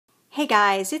Hey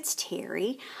guys, it's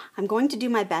Terry. I'm going to do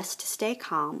my best to stay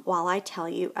calm while I tell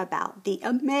you about the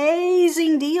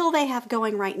amazing deal they have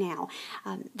going right now.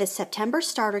 The September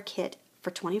starter kit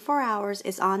for 24 hours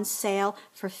is on sale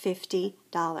for $50.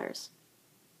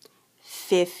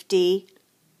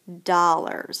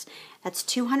 $50. That's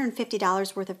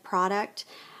 $250 worth of product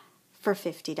for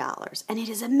 $50. And it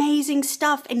is amazing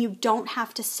stuff, and you don't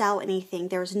have to sell anything.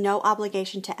 There's no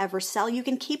obligation to ever sell. You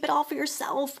can keep it all for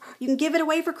yourself. You can give it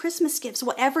away for Christmas gifts,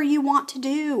 whatever you want to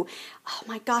do. Oh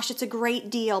my gosh, it's a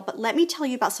great deal. But let me tell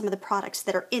you about some of the products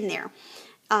that are in there.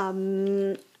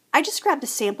 I just grabbed a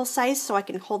sample size so I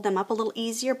can hold them up a little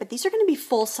easier, but these are going to be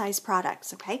full-size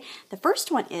products, okay? The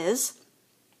first one is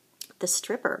the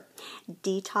Stripper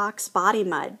Detox Body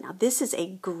Mud. Now this is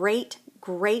a great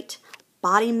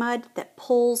body mud that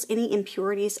pulls any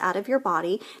impurities out of your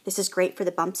body. This is great for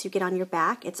the bumps you get on your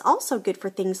back. It's also good for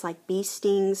things like bee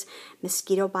stings,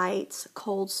 mosquito bites,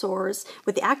 cold sores.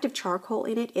 With the active charcoal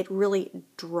in it, it really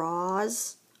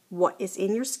draws what is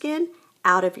in your skin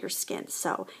out of your skin.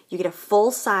 So you get a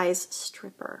full-size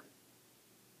stripper.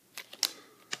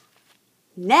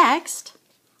 Next,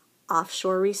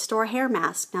 Offshore Restore Hair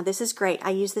Mask. Now this is great. I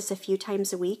use this a few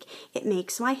times a week. It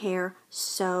makes my hair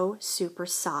so super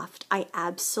soft. I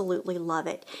absolutely love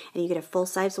it. And you get a full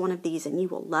size one of these and you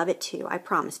will love it too. I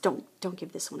promise. Don't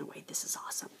give this one away. This is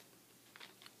awesome.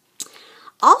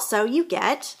 Also, you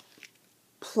get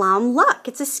Plum Luck.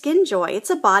 It's a skin joy. It's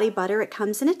a body butter. It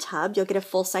comes in a tub. You'll get a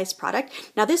full size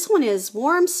product. Now this one is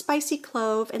warm, spicy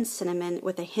clove and cinnamon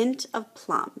with a hint of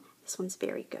plum. This one's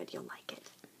very good. You'll like it.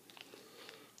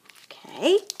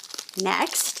 Okay,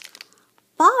 next,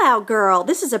 Fallout Girl.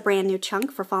 This is a brand new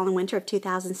chunk for fall and winter of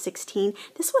 2016.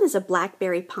 This one is a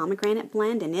blackberry pomegranate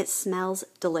blend and it smells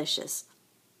delicious.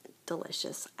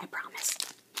 Delicious, I promise.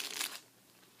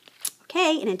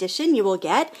 Okay, in addition, you will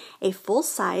get a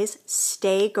full-size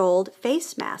Stay Gold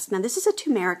face mask. Now this is a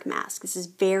turmeric mask. This is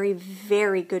very,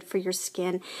 very good for your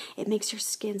skin. It makes your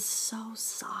skin so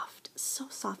soft, so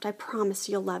soft. I promise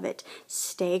you'll love it.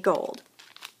 Stay Gold.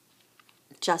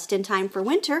 Just in time for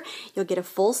winter, you'll get a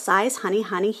full-size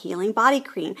Honey Healing Body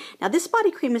Cream. Now this body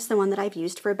cream is the one that I've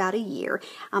used for about a year.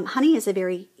 Honey is a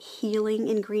very healing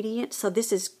ingredient, so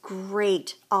this is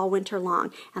great all winter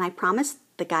long. And I promise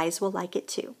the guys will like it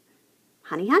too.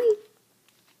 Honey. All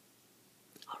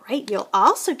right, you'll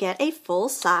also get a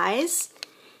full-size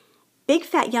Big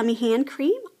Fat Yummy Hand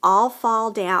Cream, All Fall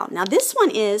Down. Now this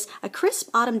one is a crisp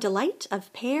autumn delight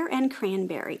of pear and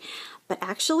cranberry, but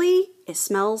actually it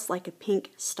smells like a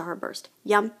pink starburst.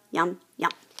 Yum, yum,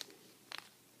 yum.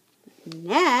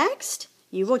 Next,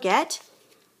 you will get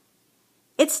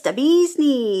It's the Bee's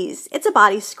Knees. It's a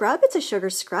body scrub. It's a sugar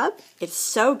scrub. It's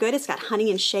so good. It's got honey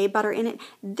and shea butter in it.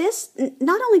 This,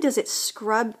 not only does it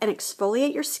scrub and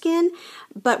exfoliate your skin,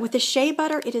 but with the shea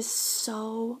butter, it is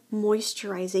so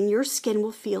moisturizing. Your skin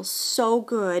will feel so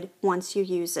good once you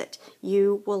use it.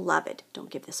 You will love it.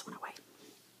 Don't give this one away.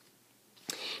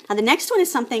 Now the next one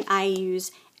is something I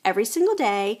use every single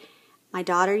day. My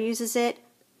daughter uses it.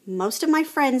 Most of my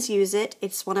friends use it.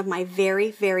 It's one of my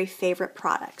very, very favorite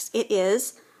products. It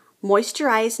is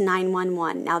Moisturize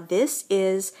 911. Now this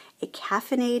is a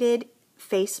caffeinated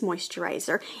face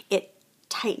moisturizer. It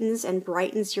tightens and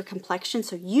brightens your complexion,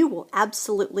 so you will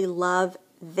absolutely love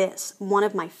this. One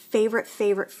of my favorite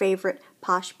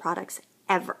Posh products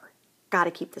ever.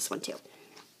 Gotta keep this one too.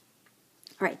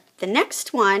 All right, the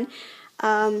next one,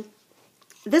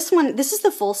 this is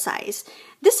the full size.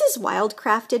 This is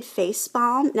Wildcrafted Face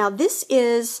Balm. Now this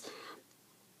is,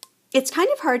 it's kind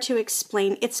of hard to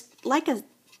explain. It's like a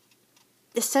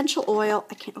essential oil.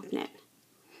 I can't open it.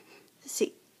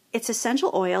 See, it's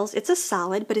essential oils. It's a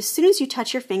solid, but as soon as you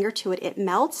touch your finger to it, it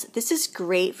melts. This is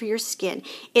great for your skin.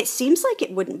 It seems like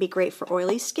it wouldn't be great for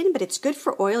oily skin, but it's good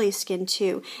for oily skin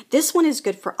too. This one is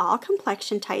good for all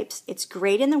complexion types. It's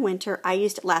great in the winter. I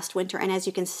used it last winter, and as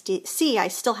you can see, I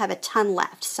still have a ton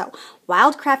left. So,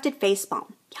 Wildcrafted Face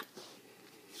Balm. Yeah.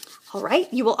 All right,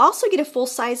 you will also get a full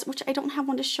size, which I don't have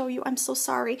one to show you. I'm so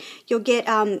sorry. You'll get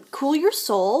Cool Your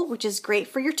Soul, which is great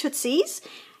for your tootsies.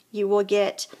 You will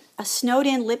get a Snowed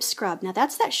In Lip Scrub. Now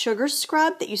that's that sugar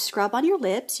scrub that you scrub on your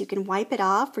lips. You can wipe it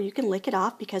off or you can lick it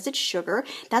off because it's sugar.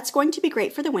 That's going to be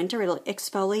great for the winter. It'll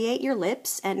exfoliate your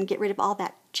lips and get rid of all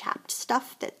that chapped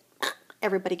stuff that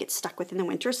everybody gets stuck with in the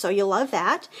winter, so you'll love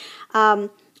that.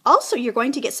 Also, you're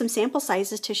going to get some sample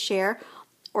sizes to share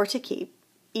or to keep,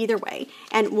 either way.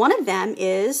 And one of them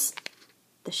is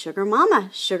the Sugar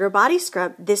Mama Sugar Body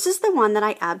Scrub. This is the one that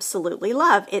I absolutely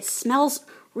love. It smells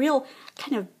real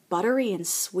kind of buttery and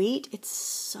sweet. It's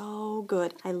so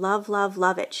good. I love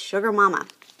it. Sugar Mama.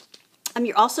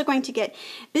 You're also going to get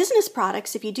business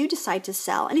products if you do decide to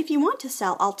sell. And if you want to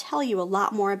sell, I'll tell you a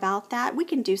lot more about that. We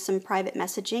can do some private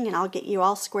messaging and I'll get you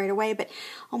all squared away. But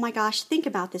oh my gosh, think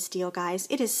about this deal, guys.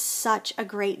 It is such a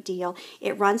great deal.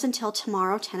 It runs until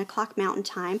tomorrow, 10 o'clock Mountain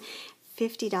Time.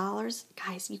 $50.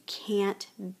 Guys, you can't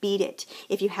beat it.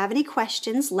 If you have any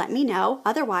questions, let me know.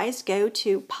 Otherwise, go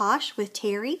to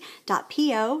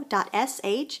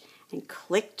poshwithterry.po.sh and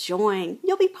click join.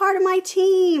 You'll be part of my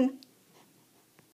team.